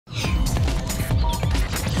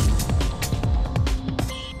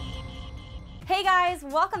guys,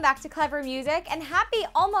 welcome back to Clever Music and happy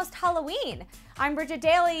almost Halloween. I'm Bridget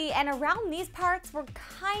Daly, and around these parts we're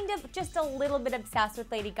kind of just a little bit obsessed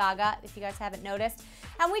with Lady Gaga, if you guys haven't noticed,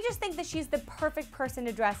 and we just think that she's the perfect person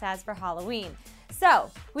to dress as for Halloween.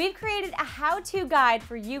 So we've created a how-to guide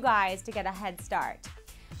for you guys to get a head start.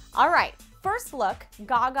 Alright, first look,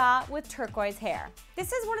 Gaga with turquoise hair.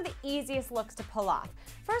 This is one of the easiest looks to pull off.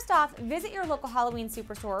 First off, visit your local Halloween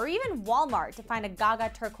superstore or even Walmart to find a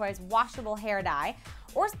Gaga turquoise washable hair dye,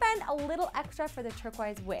 or spend a little extra for the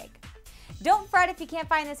turquoise wig. Don't fret if you can't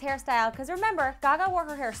find this hairstyle, because remember, Gaga wore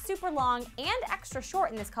her hair super long and extra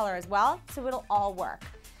short in this color as well, so it'll all work.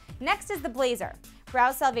 Next is the blazer.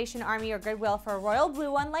 Browse Salvation Army or Goodwill for a royal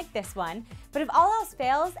blue one like this one, but if all else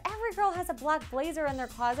fails, every girl has a black blazer in their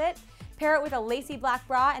closet. Pair it with a lacy black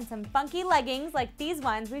bra and some funky leggings like these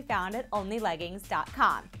ones we found at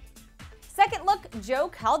onlyleggings.com. Second look, Joe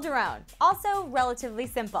Calderone. Also relatively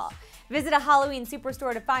simple. Visit a Halloween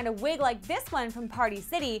superstore to find a wig like this one from Party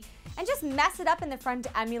City and just mess it up in the front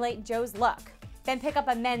to emulate Joe's look. Then pick up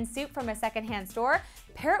a men's suit from a secondhand store,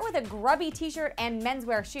 pair it with a grubby t-shirt and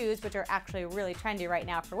menswear shoes, which are actually really trendy right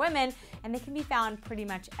now for women, and they can be found pretty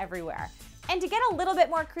much everywhere. And to get a little bit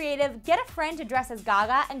more creative, get a friend to dress as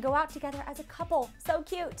Gaga and go out together as a couple. So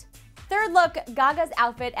cute. Third look, Gaga's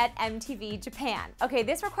outfit at MTV Japan. Okay,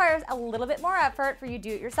 this requires a little bit more effort for you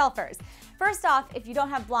do-it-yourselfers. First off, if you don't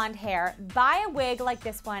have blonde hair, buy a wig like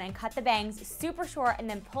this one and cut the bangs super short and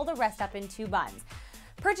then pull the rest up in 2 buns.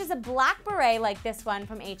 Purchase a black beret like this one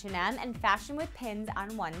from H&M and fashion with pins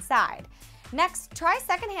on one side. Next, try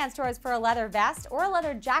secondhand stores for a leather vest or a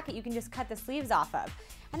leather jacket you can just cut the sleeves off of.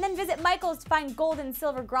 And then visit Michael's to find gold and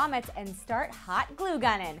silver grommets and start hot glue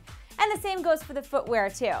gunning. And the same goes for the footwear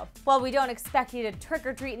too. While we don't expect you to trick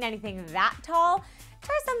or treat in anything that tall,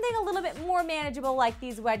 try something a little bit more manageable like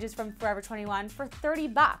these wedges from Forever 21 for 30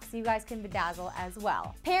 bucks. You guys can bedazzle as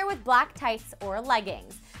well. Pair with black tights or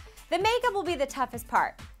leggings. The makeup will be the toughest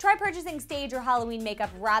part. Try purchasing stage or Halloween makeup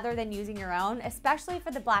rather than using your own, especially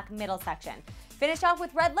for the black middle section. Finish off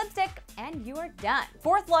with red lipstick and you are done.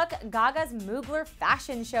 Fourth look, Gaga's Mugler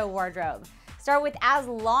fashion show wardrobe. Start with as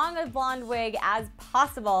long a blonde wig as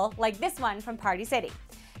possible, like this one from Party City.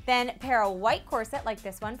 Then pair a white corset like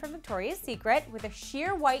this one from Victoria's Secret with a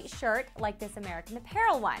sheer white shirt like this American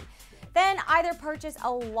Apparel one. Then either purchase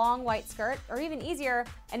a long white skirt, or even easier,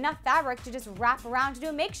 enough fabric to just wrap around to do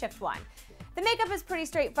a makeshift one. The makeup is pretty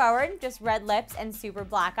straightforward, just red lips and super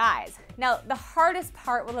black eyes. Now, the hardest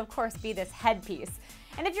part will of course be this headpiece.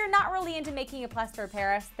 And if you're not really into making a plaster of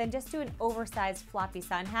Paris, then just do an oversized floppy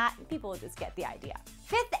sun hat, and people will just get the idea.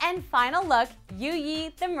 Fifth and final look,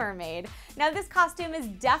 Yu the mermaid. Now this costume is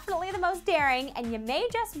definitely the most daring, and you may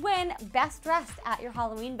just win best dressed at your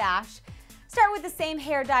Halloween bash. Start with the same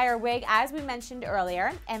hair dye or wig as we mentioned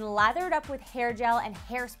earlier, and lather it up with hair gel and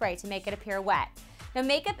hairspray to make it appear wet. Now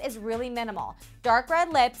makeup is really minimal. Dark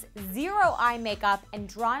red lips, zero eye makeup, and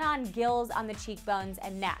drawn on gills on the cheekbones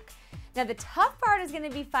and neck. Now the tough part is going to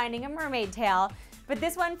be finding a mermaid tail, but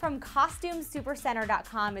this one from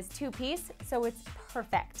CostumeSuperCenter.com is 2-piece, so it's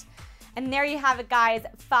perfect. And there you have it guys,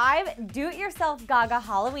 5 do-it-yourself Gaga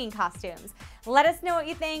Halloween costumes. Let us know what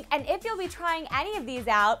you think and if you'll be trying any of these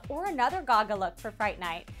out or another Gaga look for Fright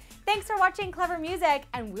Night. Thanks for watching Clever Music,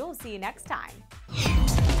 and we'll see you next time.